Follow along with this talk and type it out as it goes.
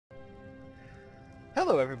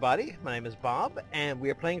Hello everybody, my name is Bob, and we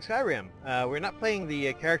are playing Skyrim. We're not playing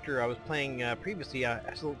the character I was playing previously. I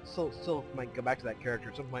still might go back to that character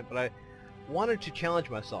at some point, but I wanted to challenge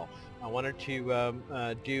myself. I wanted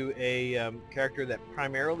to do a character that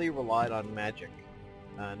primarily relied on magic.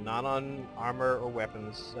 Not on armor or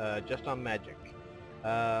weapons, just on magic.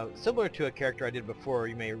 Similar to a character I did before,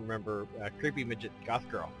 you may remember Creepy Midget Goth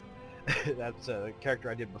Girl. That's a character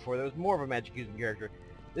I did before that was more of a magic using character.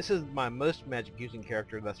 This is my most magic using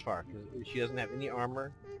character thus far, because she doesn't have any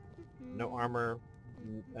armor, no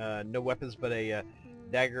weapons but a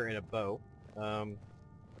dagger and a bow,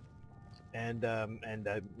 and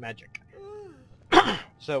magic.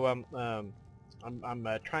 So I'm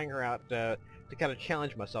trying her out to kind of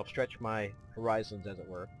challenge myself, stretch my horizons, as it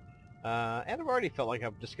were. And I've already felt like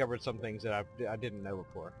I've discovered some things that I didn't know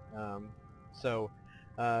before.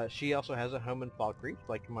 She also has a home in Falkreath,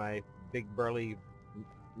 like my big burly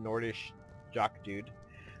Nordish jock dude.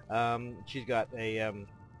 She's got a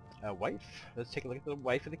wife. Let's take a look at the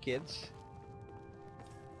wife and the kids.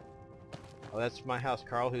 Oh, that's my house,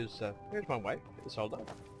 Carl. Here's my wife, Ysolda.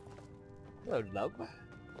 Hello, love.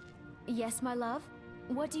 Yes, my love.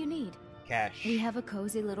 What do you need? Cash. We have a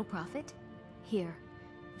cozy little profit. Here,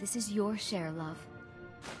 this is your share, love.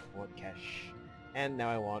 I want cash. And now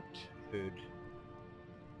I want food.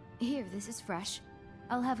 Here, this is fresh.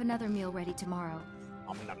 I'll have another meal ready tomorrow.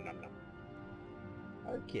 Nom nom nom.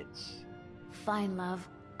 Our kids. Fine, love.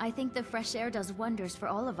 I think the fresh air does wonders for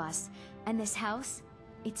all of us. And this house,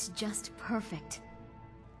 it's just perfect.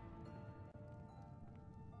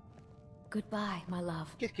 Goodbye, my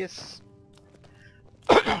love. Kiss, kiss.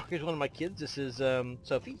 Here's one of my kids. This is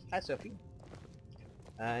Sofie. Hi, Sofie.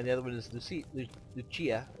 And the other one is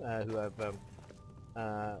Lucia, who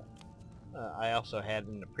I also had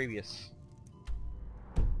in the previous,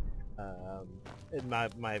 in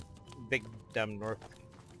my big dumb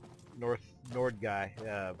Nord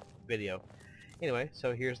guy video. Anyway,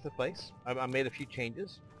 so here's the place. I made a few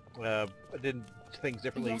changes. I did things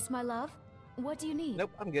differently. Yes, my love. What do you need?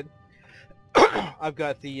 Nope, I'm good. I've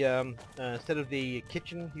got the instead of the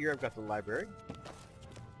kitchen here, I've got the library.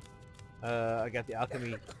 I got the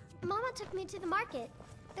alchemy. Mama took me to the market.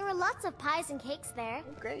 There were lots of pies and cakes there.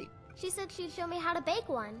 Oh, great. She said she'd show me how to bake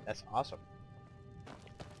one. That's awesome.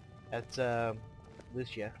 That's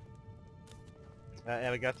Lucia. And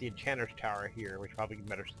I got the Enchanter's Tower here, which probably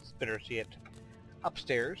better see it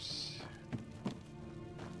upstairs.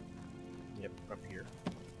 Yep, up here.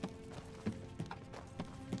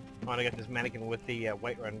 Oh, and I got this mannequin with the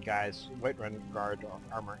Whiterun guard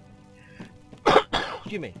armor.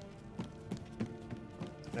 Excuse me.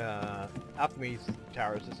 Alchemy's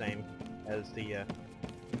tower is the same as the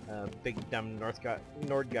big dumb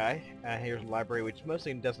Nord guy. Here's the library, which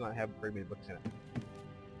mostly does not have very many books in it.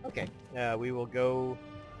 Okay, we will go.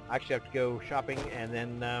 I actually have to go shopping, and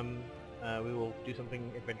then we will do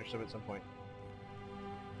something adventuresome at some point.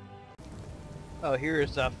 Oh, here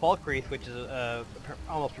is Falkreath, which is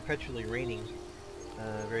almost perpetually raining.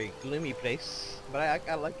 Very gloomy place, but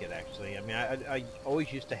I like it actually. I mean, I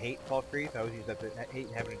always used to hate Falkreath. I always used to hate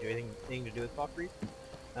having to do anything to do with Falkreath.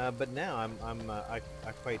 But now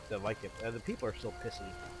I quite like it. The people are still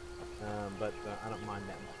pissy, but I don't mind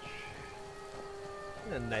that much.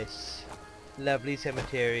 A nice, lovely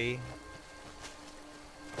cemetery.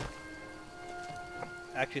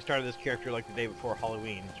 I actually started this character like the day before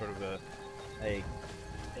Halloween, sort of a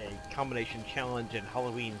combination challenge and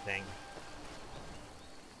Halloween thing.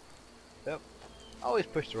 Yep, always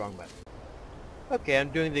push the wrong button. Okay, I'm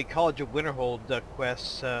doing the College of Winterhold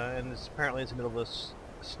quests, and it's apparently in the middle of this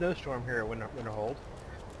snowstorm here at Winterhold.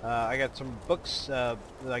 I got some books that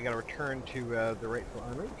I got to return to the rightful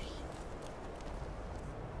owners.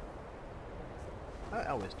 I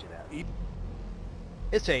always do that.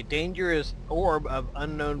 It's a dangerous orb of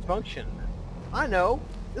unknown function. I know.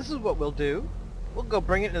 This is what we'll do. We'll go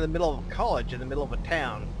bring it in the middle of a college in the middle of a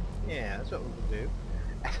town. Yeah, that's what we'll do.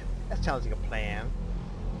 That sounds like a plan.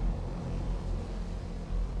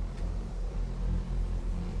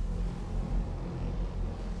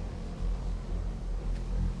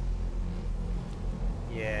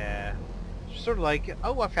 Yeah. Sort of like,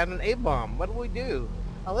 oh, I found an A-bomb. What do we do?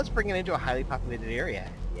 Oh, let's bring it into a highly populated area.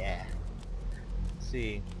 Yeah. Let's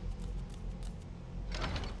see.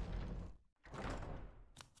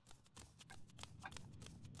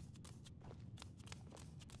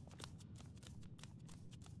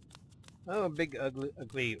 Oh, a big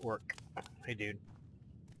ugly orc. Hey, dude.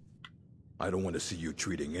 I don't want to see you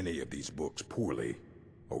treating any of these books poorly.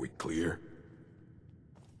 Are we clear?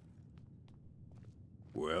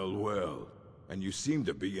 Well, well. And you seem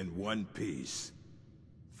to be in one piece.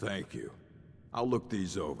 Thank you. I'll look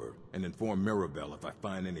these over and inform Mirabelle if I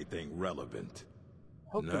find anything relevant.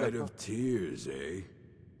 Night of Tears, eh?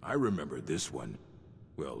 I remember this one.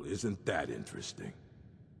 Well, isn't that interesting?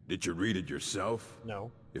 Did you read it yourself?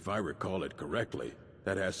 No. If I recall it correctly,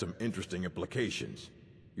 that has some interesting implications.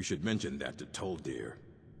 You should mention that to Toldir.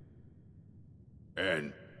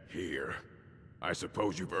 And here. I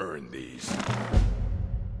suppose you've earned these.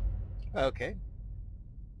 Okay.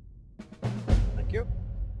 Thank you.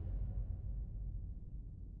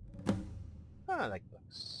 I like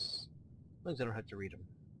books. As long as I don't have to read them.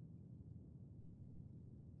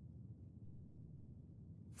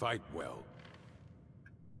 Fight well.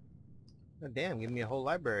 Oh, damn, give me a whole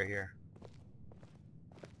library here.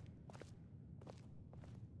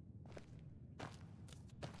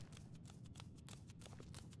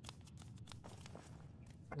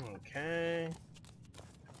 Okay.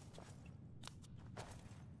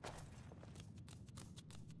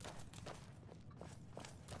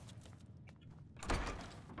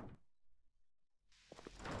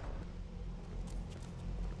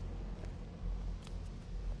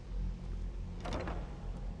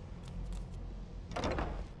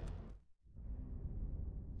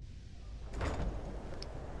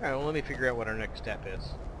 Alright, well, let me figure out what our next step is.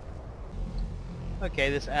 Okay,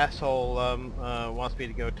 this asshole wants me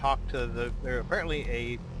to go talk to the... apparently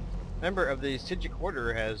a member of the Stygic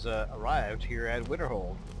Order has arrived here at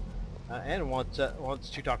Winterhold. And wants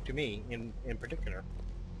to talk to me in particular.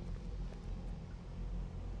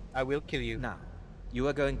 I will kill you. Now, you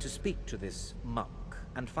are going to speak to this monk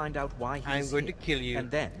and find out why he is I'm going here, to kill you.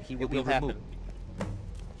 and then he will It be will happen. removed.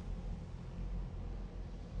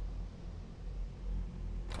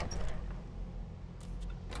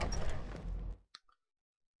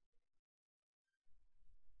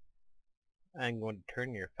 I'm going to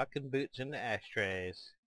turn your fucking boots into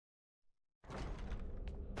ashtrays.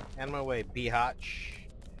 Out of my way, biatch.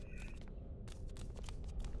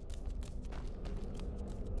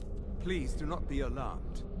 Please do not be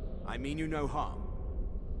alarmed. I mean you no harm.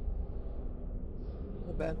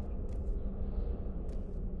 Not bad.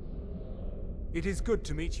 It is good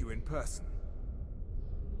to meet you in person.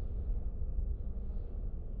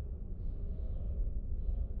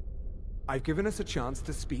 I've given us a chance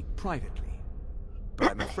to speak privately. But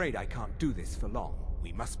I'm afraid I can't do this for long.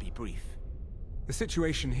 We must be brief. The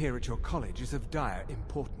situation here at your college is of dire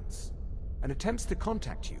importance, and attempts to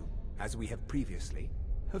contact you, as we have previously,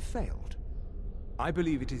 have failed. I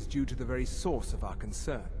believe it is due to the very source of our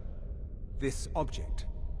concern. This object,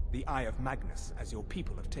 the Eye of Magnus, as your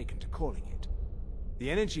people have taken to calling it. The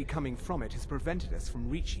energy coming from it has prevented us from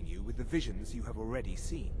reaching you with the visions you have already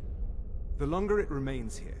seen. The longer it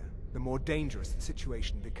remains here, the more dangerous the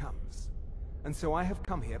situation becomes. And so I have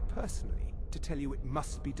come here personally to tell you it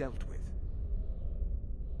must be dealt with.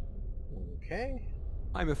 Okay.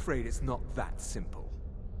 I'm afraid it's not that simple.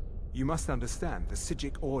 You must understand the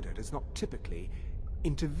Stygic Order does not typically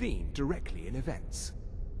intervene directly in events.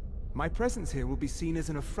 My presence here will be seen as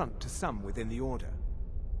an affront to some within the Order.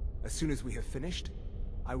 As soon as we have finished,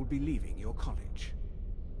 I will be leaving your college.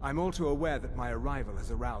 I'm all too aware that my arrival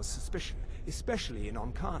has aroused suspicion, especially in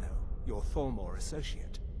Onkano, your Thalmor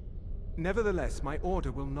associate. Nevertheless, my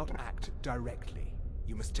order will not act directly.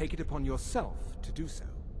 You must take it upon yourself to do so.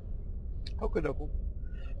 Okie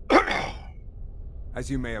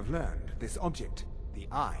As you may have learned, this object, the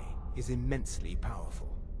Eye, is immensely powerful.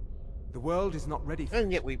 The world is not ready for it.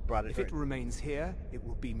 And yet we brought it If it remains here, it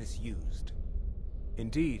will be misused.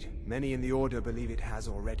 Indeed, many in the Order believe it has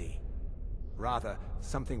already. Rather,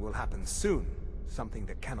 something will happen soon, something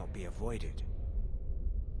that cannot be avoided.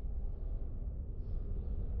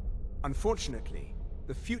 Unfortunately,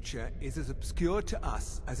 the future is as obscure to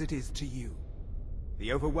us as it is to you.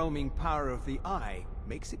 The overwhelming power of the Eye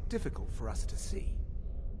makes it difficult for us to see.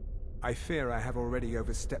 I fear I have already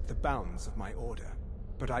overstepped the bounds of my order,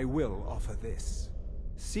 but I will offer this.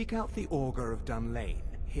 Seek out the Augur of Dunlane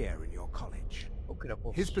here in your college.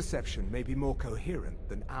 His perception may be more coherent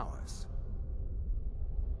than ours.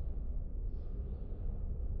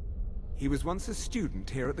 He was once a student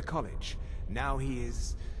here at the college. Now he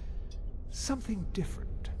is something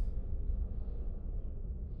different.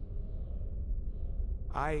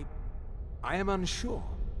 I am unsure.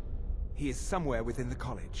 He is somewhere within the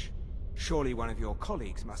college. Surely one of your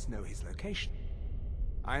colleagues must know his location.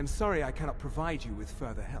 I am sorry I cannot provide you with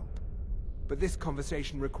further help, but this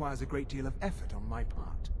conversation requires a great deal of effort on my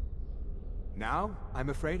part. Now, I'm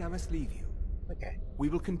afraid I must leave you. Okay. We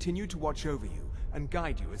will continue to watch over you and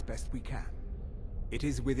guide you as best we can. It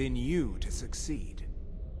is within you to succeed.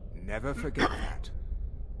 Never forget that.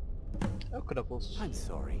 Okie I'm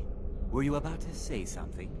sorry. Were you about to say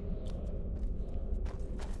something?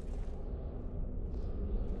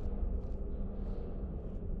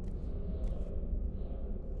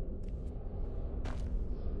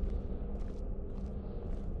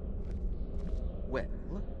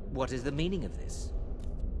 What is the meaning of this?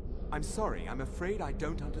 I'm sorry, I'm afraid I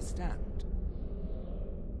don't understand.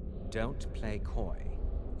 Don't play coy.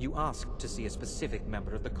 You asked to see a specific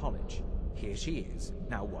member of the college. Here she is.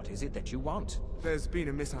 Now what is it that you want? There's been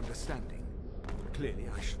a misunderstanding. Clearly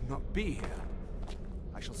I should not be here.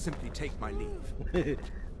 I shall simply take my leave.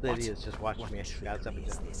 Lydia's just watching me. What trickery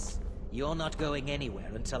is this? You're not going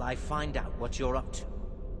anywhere until I find out what you're up to.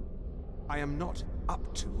 I am not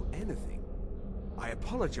up to anything. I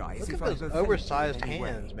apologize Look if at I've those offended oversized in any way.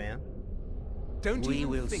 hands, man. Don't We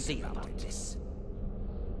even will think see about about it. this.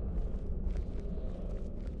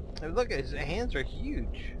 I mean, look, his hands are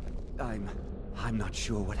huge. I'm not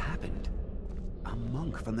sure what happened. A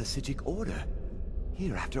monk from the Sijic Order.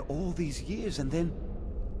 Here after all these years, and then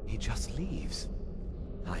he just leaves.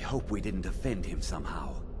 I hope we didn't offend him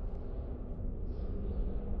somehow.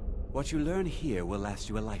 What you learn here will last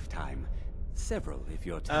you a lifetime. Several, if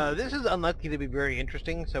you're talented. This is unlikely to be very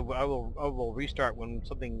interesting, so I will restart when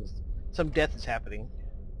some death is happening.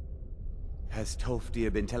 Has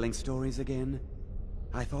Tofdir been telling stories again?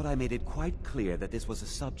 I thought I made it quite clear that this was a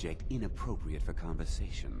subject inappropriate for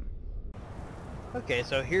conversation. Okay,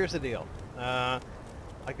 so here's the deal. I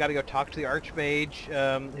gotta go talk to the Archmage,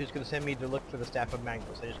 who's gonna send me to look for the Staff of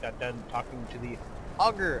Magnus. I just got done talking to the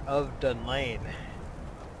Augur of Dunlane.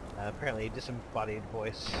 Apparently a disembodied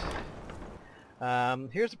voice.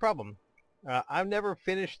 Here's the problem. I've never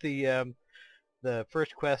finished the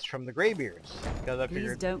first quest from the Greybeards, because I Please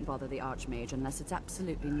figured... don't bother the Archmage unless it's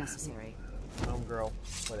absolutely necessary. Homegirl,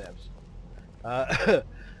 whatevs.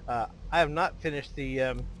 I have not finished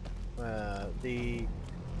the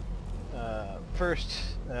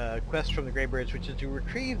first quest from the Greybeards, which is to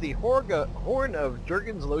retrieve the horn of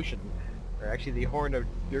Jurgen's Lotion, or actually the horn of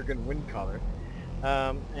Jurgen Windcaller.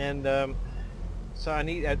 So I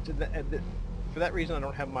need, for that reason I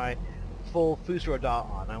don't have my full Fusro Da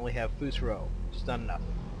on. I only have Fusro, which is not enough.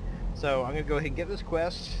 So I'm going to go ahead and get this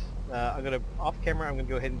quest. I'm going to, off camera, I'm going to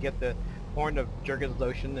go ahead and get the horn of Jurgen's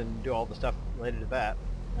Lotion and do all the stuff related to that.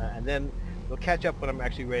 And then we'll catch up when I'm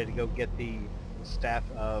actually ready to go get the Staff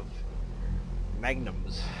of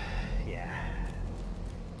Magnums. Yeah.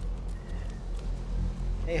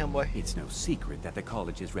 Hey, homeboy. It's no secret that the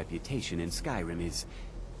college's reputation in Skyrim is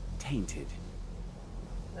tainted.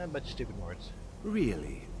 A bunch of stupid words.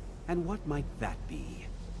 Really? And what might that be?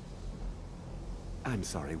 I'm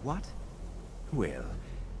sorry, what? Well,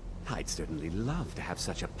 I'd certainly love to have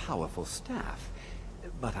such a powerful staff,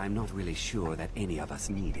 but I'm not really sure that any of us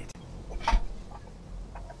need it.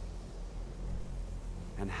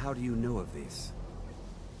 And how do you know of this?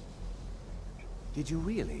 Did you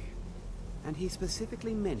really? And he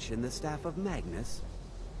specifically mentioned the Staff of Magnus?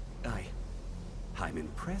 I'm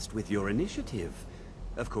impressed with your initiative.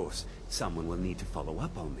 Of course, someone will need to follow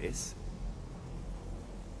up on this.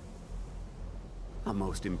 A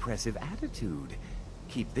most impressive attitude.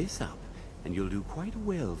 Keep this up, and you'll do quite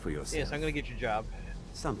well for yourself. Yes, I'm gonna get your job.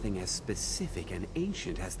 Something as specific and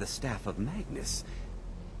ancient as the Staff of Magnus.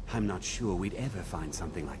 I'm not sure we'd ever find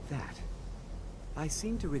something like that. I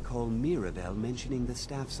seem to recall Mirabelle mentioning the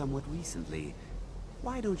staff somewhat recently.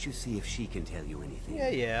 Why don't you see if she can tell you anything?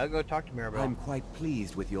 Yeah, I'll go talk to Mirabelle. I'm quite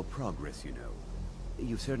pleased with your progress, you know.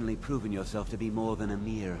 You've certainly proven yourself to be more than a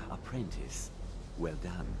mere apprentice. Well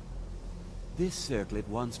done. This circlet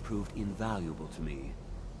once proved invaluable to me.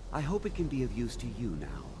 I hope it can be of use to you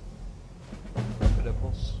now.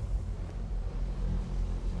 Pitiful.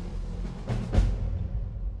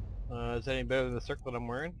 Is that any better than the circlet I'm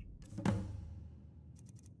wearing?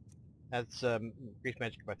 That's increased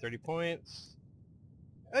magic by 30 points.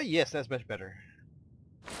 Oh yes, that's much better.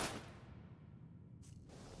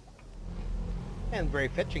 And very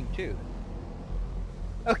fetching too.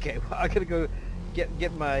 Okay, well I gotta go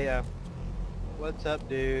get my what's up,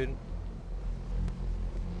 dude?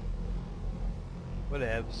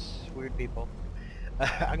 Whatevs, weird people.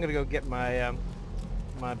 I'm gonna go get my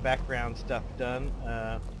my background stuff done.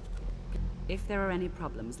 If there are any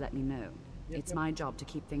problems, let me know. Yep, It's yep. my job to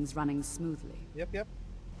keep things running smoothly. Yep.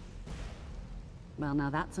 Well, now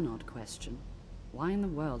that's an odd question. Why in the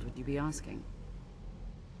world would you be asking?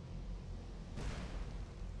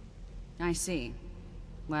 I see.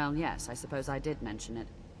 Well, yes, I suppose I did mention it,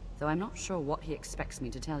 though I'm not sure what he expects me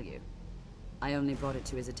to tell you. I only brought it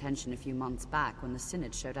to his attention a few months back when the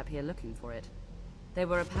Synod showed up here looking for it. They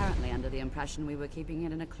were apparently under the impression we were keeping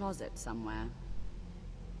it in a closet somewhere.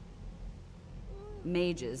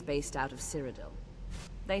 Mages based out of Cyrodiil.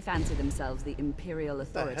 They fancy themselves the imperial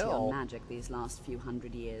authority hell? on magic these last few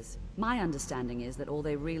hundred years. My understanding is that all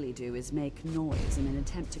they really do is make noise in an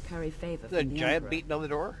attempt to curry favor The from the giant Emperor. beating on the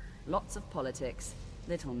door? Lots of politics,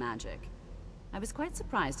 little magic. I was quite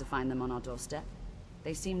surprised to find them on our doorstep.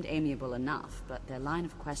 They seemed amiable enough, but their line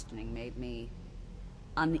of questioning made me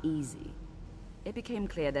uneasy. It became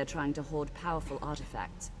clear they're trying to hoard powerful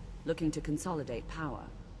artifacts, looking to consolidate power.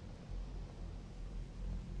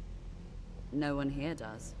 No one here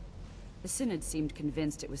does. The Synod seemed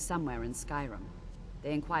convinced it was somewhere in Skyrim.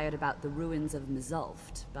 They inquired about the ruins of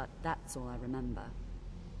Mzulft, but that's all I remember.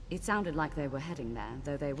 It sounded like they were heading there,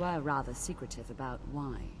 though they were rather secretive about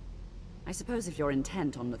why. I suppose if you're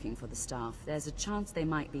intent on looking for the staff, there's a chance they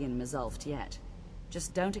might be in Mzulft yet.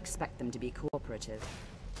 Just don't expect them to be cooperative.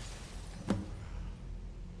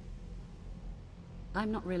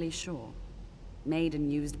 I'm not really sure. Made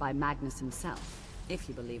and used by Magnus himself, if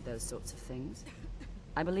you believe those sorts of things.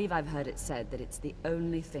 I believe I've heard it said that it's the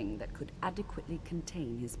only thing that could adequately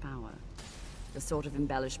contain his power. The sort of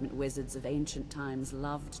embellishment wizards of ancient times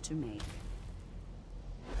loved to make.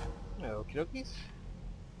 Okie dokies.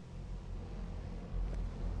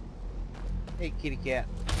 Hey, kitty cat.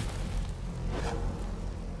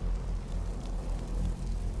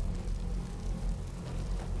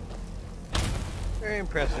 Very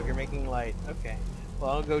impressive. You're making light. Okay.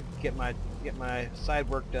 Well, I'll go get my side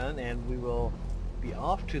work done, and we will be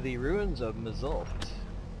off to the ruins of Mzulft.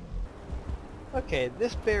 Okay,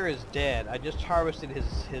 this bear is dead. I just harvested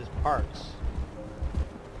his parts,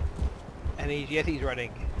 and yet he's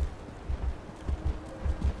running.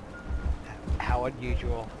 How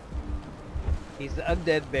unusual. He's the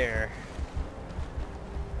undead bear.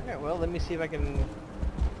 Alright, well, let me see if I can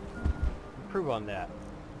improve on that.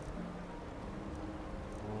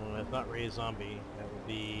 That's not really a zombie. That would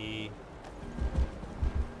be...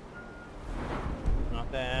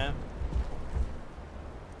 not that.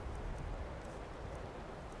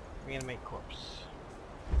 Reanimate corpse.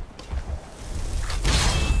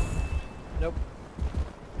 Nope.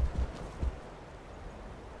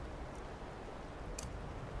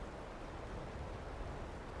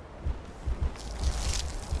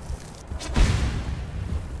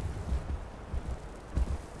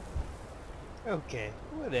 Okay,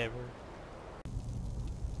 whatever.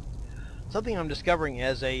 Something I'm discovering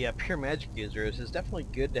as a pure magic user is it's definitely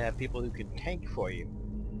good to have people who can tank for you.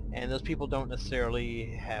 And those people don't necessarily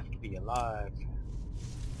have to be alive.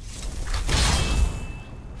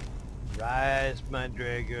 Rise, my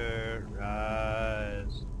dagger,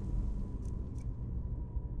 rise.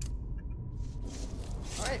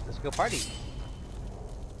 Alright, let's go party.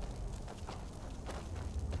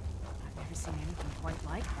 I've never seen anything quite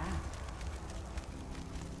like that.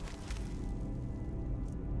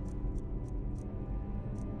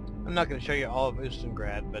 I'm not going to show you all of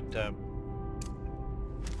Ustengrad, but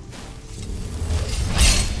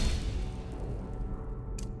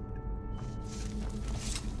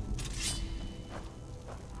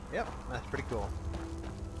yep, that's pretty cool.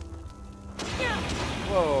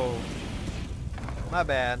 Whoa, my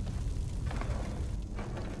bad.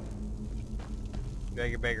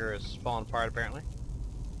 Dagger Beggar is falling apart apparently.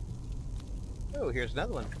 Oh, here's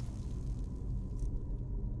another one.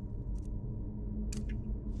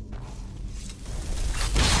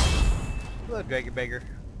 Hello, Dagger Beggar.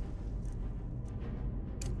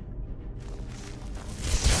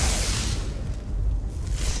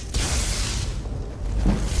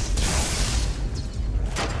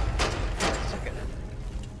 Suck it.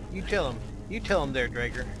 You tell him. You tell him there,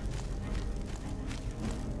 Drager.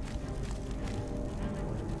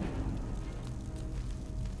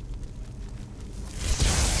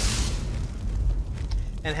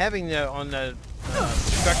 And having the on the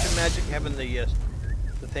destruction magic, having the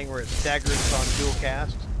thing where it staggers on dual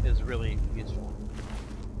cast is really useful.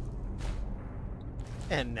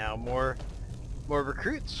 And now more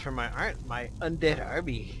recruits for my undead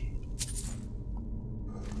army.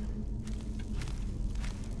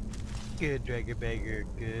 Good, Dagger Beggar,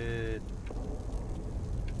 good.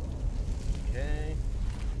 Okay.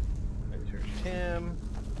 There's Tim.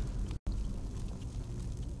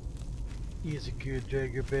 He's a good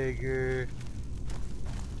Dagger Beggar.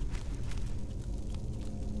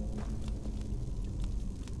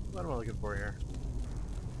 What am I looking for here?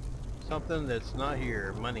 Something that's not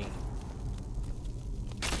here. Money.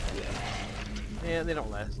 Yeah, they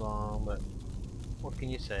don't last long, but what can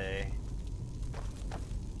you say?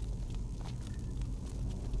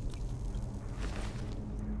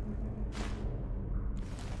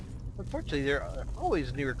 Unfortunately, there are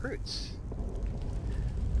always new recruits.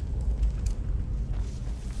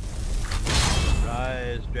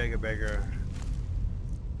 Rise, Dagger Beggar.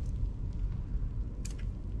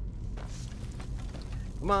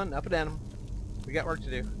 Come on, up and at 'em. We got work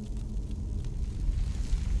to do.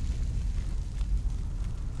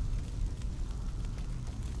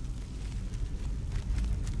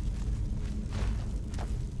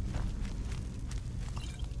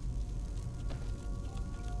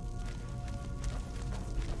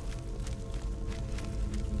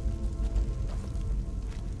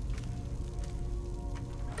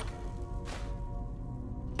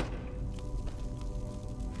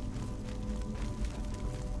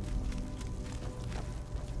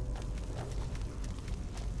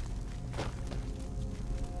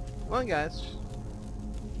 Come on, guys.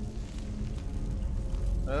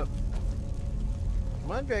 Up.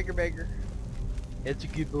 Come on, Dagger Beggar. It's a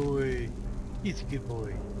good boy. He's a good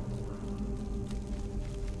boy.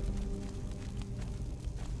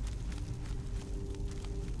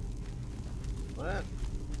 What?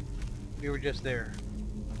 We were just there.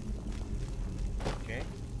 Okay.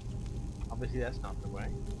 Obviously that's not the way.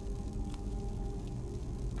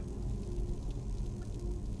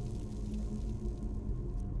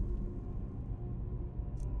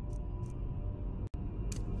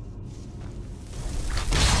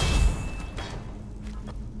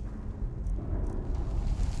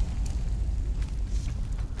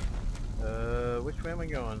 Which way am I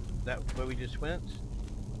going? That way we just went?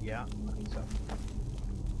 Yeah, I think so.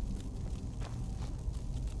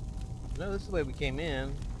 No, this is the way we came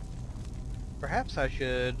in. Perhaps I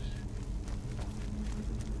should...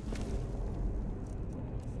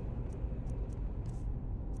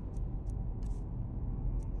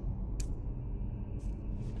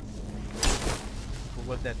 Well,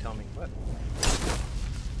 what'd that tell me? What?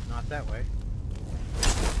 Not that way.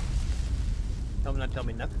 Tell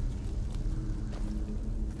me nothing.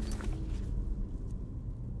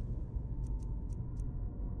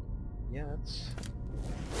 Yeah, that's...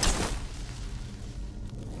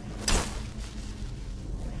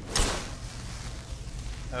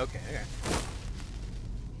 Okay.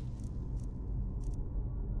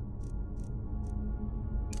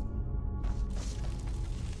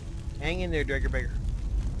 Hang in there, Dagger Beggar.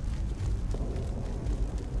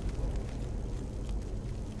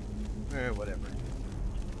 Whatever.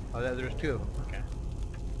 Oh, there's two of them. Okay.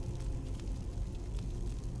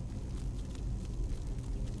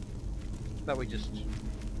 Thought we just...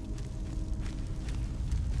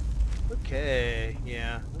 Okay,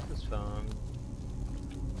 yeah, this is fun.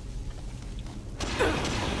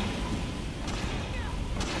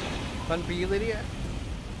 Fun for you, Lydia?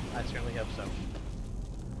 I certainly hope so.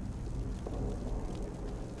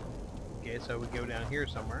 Okay, so we go down here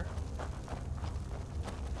somewhere.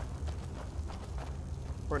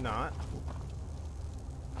 Or not.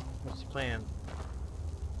 What's the plan?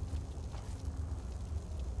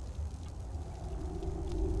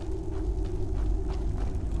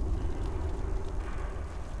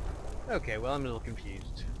 Okay, well, I'm a little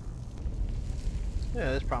confused.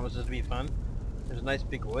 Yeah, this promises to be fun. There's a nice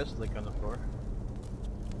big oil slick on the floor.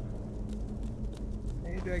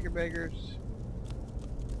 Hey, Dagger Beggars.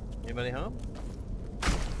 Anybody home?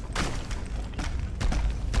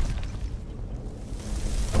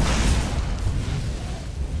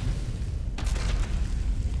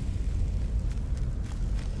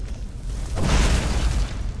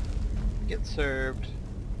 Get served.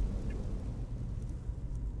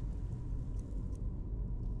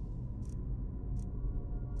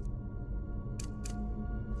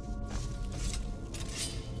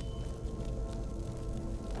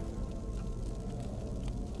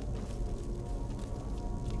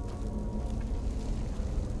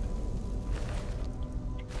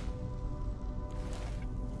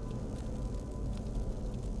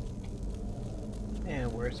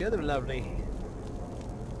 And where's the other lovely?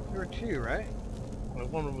 There were two, right? Well,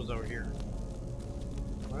 one of them was over here.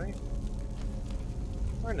 Right?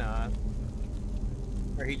 Or not.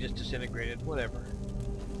 Or he just disintegrated, whatever.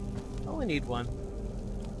 I only need one.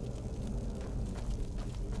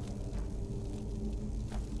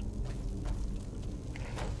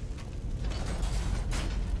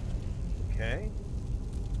 Okay.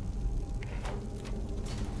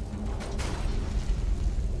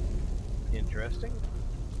 Interesting.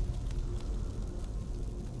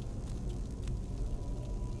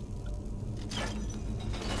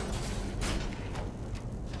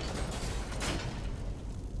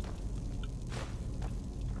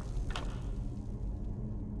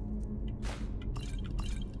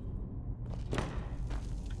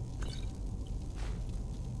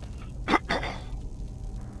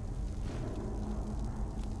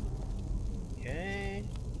 Okay.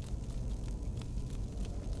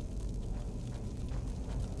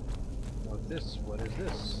 What's this? What is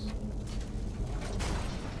this?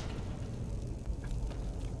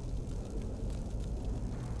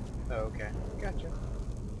 Oh, okay. Gotcha.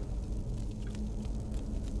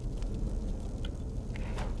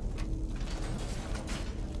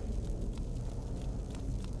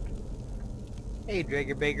 Hey,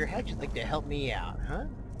 Dagger Beggar, how'd you like to help me out, huh?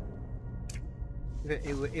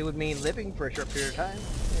 It would mean living for a short period of time.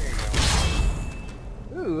 There you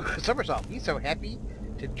go. Ooh, somersault. He's so happy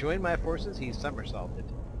to join my forces, he's somersaulted.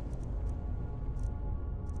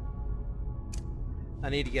 I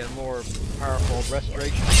need to get a more powerful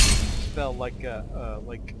restoration spell like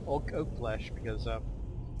oak flesh, because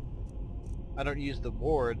I don't use the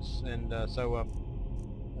wards, and so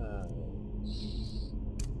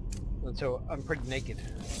I'm pretty naked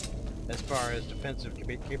as far as defensive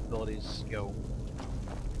capabilities go.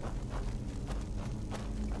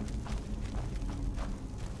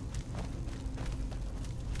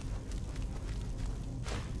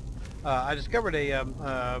 I discovered I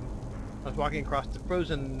was walking across the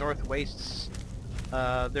frozen north wastes.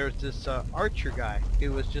 There's this archer guy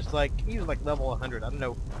who was just like, he was like level 100. I don't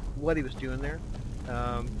know what he was doing there.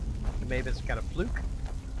 Maybe it's kind of fluke.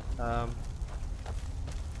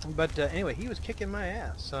 But anyway, he was kicking my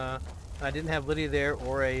ass. I didn't have Lydia there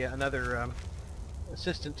or another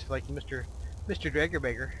assistant like Mr.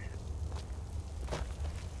 Draggerbaker.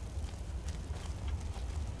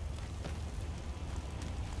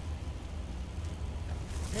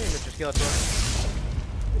 Hey, Mr. Skeletor.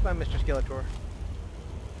 Goodbye, Mr. Skeletor.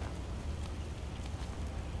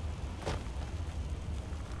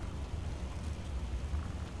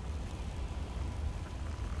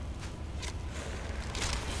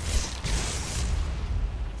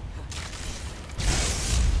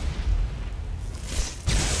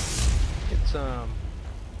 Get some.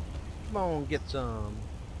 Come on, get some.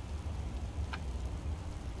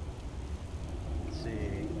 Let's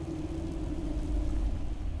see.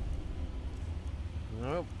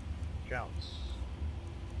 Nope. Shouts.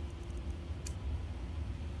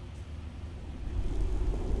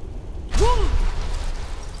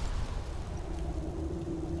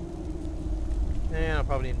 And I'll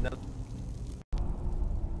probably need another.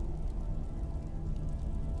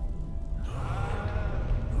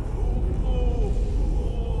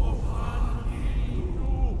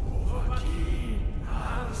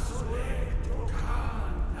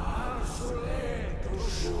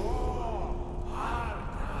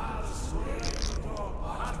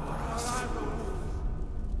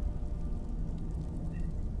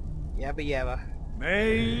 Yabba yabba.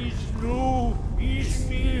 Meis nu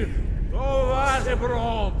ismir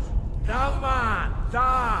Ovadebrom Daman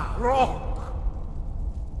Da Rock.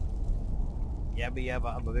 Yabba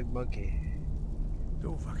yabba, I'm a big monkey.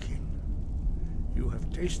 Dovahkiin, you have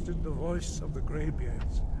tasted the voice of the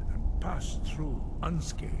Greybeards and passed through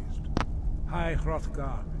unscathed. High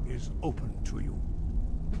Hrothgar is open to you.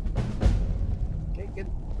 Okay,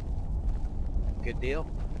 good. Good deal.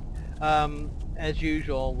 As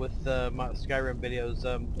usual with my Skyrim videos,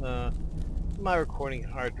 my recording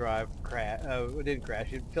hard drive it didn't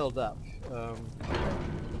crash, it filled up.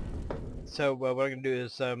 So what I'm going to do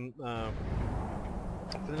is, for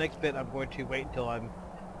the next bit, I'm going to wait until I'm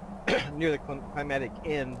near the climatic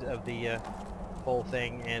end of the whole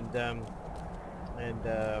thing, and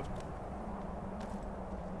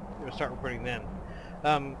start recording then.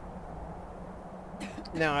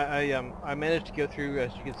 Now I managed to go through,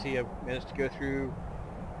 as you can see, I managed to go through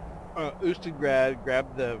Ustagrad,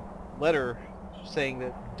 grabbed the letter saying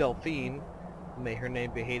that Delphine, may her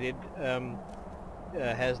name be hated,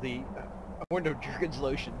 has the Horn of Jurgen's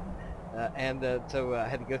lotion, so I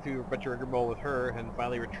had to go through a bunch of rigmarole with her and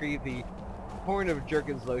finally retrieve the Horn of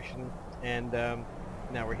Jurgen's lotion, and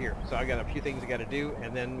now we're here. So I got a few things I got to do,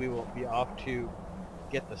 and then we will be off to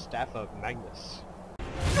get the Staff of Magnus.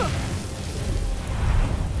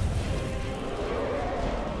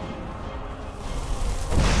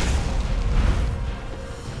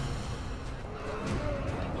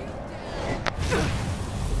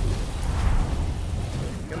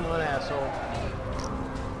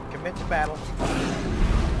 Commit to battle.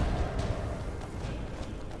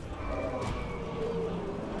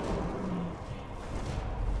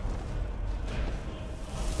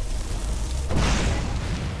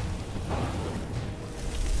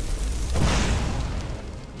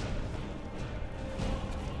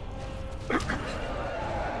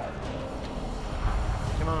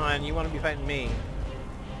 Come on, you want to be fighting me?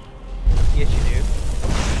 Yes, you do.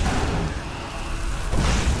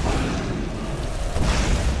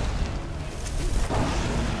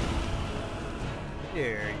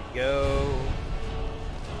 There you go.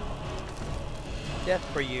 Death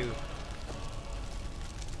for you.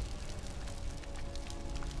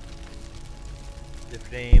 The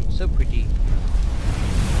flame, so pretty.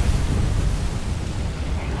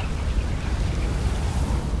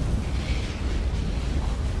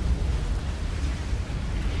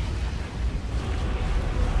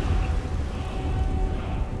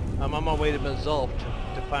 I'm on my way to Mazulf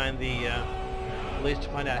to find the at least to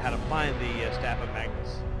find out how to find the Staff of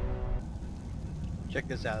Magnus. Check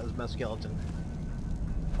this out, this is my skeleton.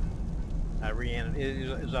 I reanimated,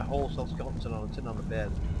 it was a whole skeleton sitting on the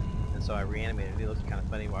bed, and so I reanimated it. It looks kind of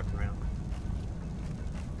funny walking around.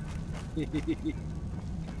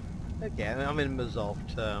 Okay, I'm in Mazulf.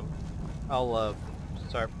 I'll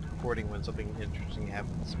start recording when something interesting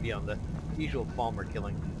happens beyond the usual Falmer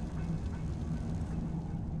killing.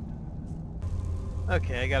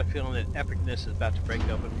 Okay, I got a feeling that epicness is about to break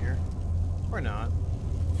open here. Or not.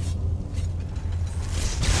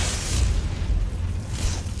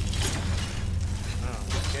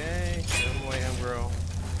 Okay, come away, homegirl.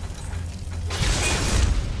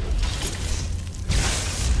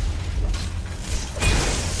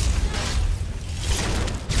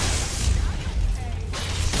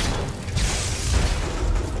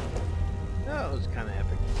 That was kind of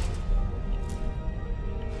epic.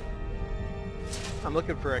 I'm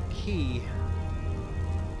looking for a key.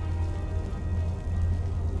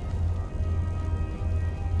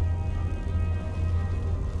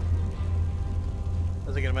 I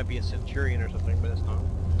was thinking it might be a centurion or something, but it's not.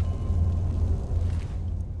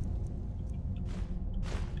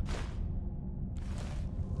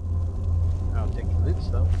 I'll take the loots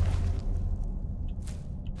though.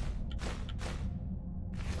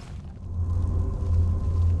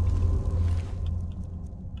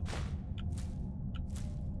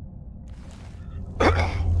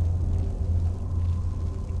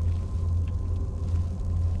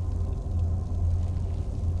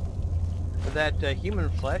 That human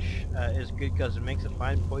flesh is good because it makes a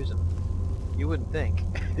fine poison. You wouldn't think,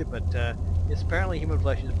 but it's apparently human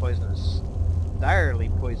flesh is poisonous. Direly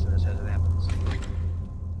poisonous as it happens.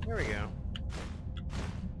 There we go.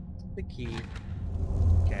 The key.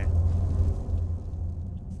 Okay.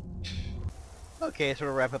 Okay, so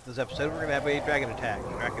to wrap up this episode, we're going to have a dragon attack. The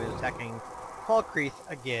dragon is attacking Falkreath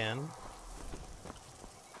again.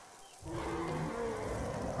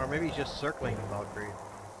 Or maybe he's just circling Falkreath.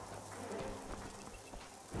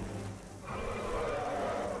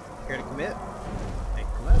 Care to commit? Hey,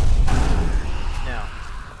 commit. Now,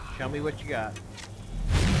 show me what you got.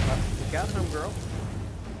 You got some, girl.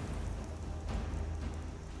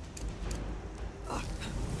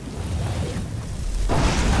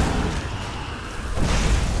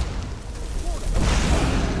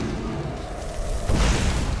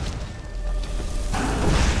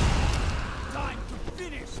 Time to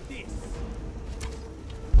finish this.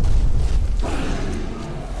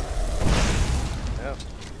 Yep.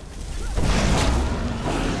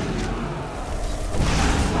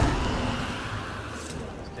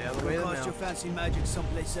 Stay out of the way of the Cast your mouth. fancy magic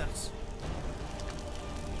someplace else.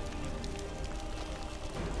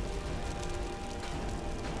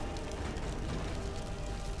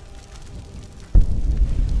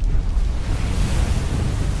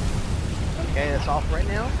 Okay, that's off right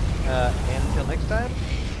now. And until next time,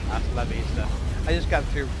 hasta la vista. I just got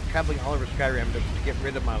through traveling all over Skyrim to get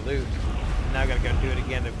rid of my loot. And now I gotta go do it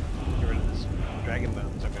again to get rid of this dragon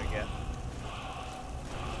bones I'm gonna get.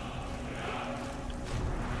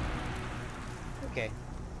 Okay.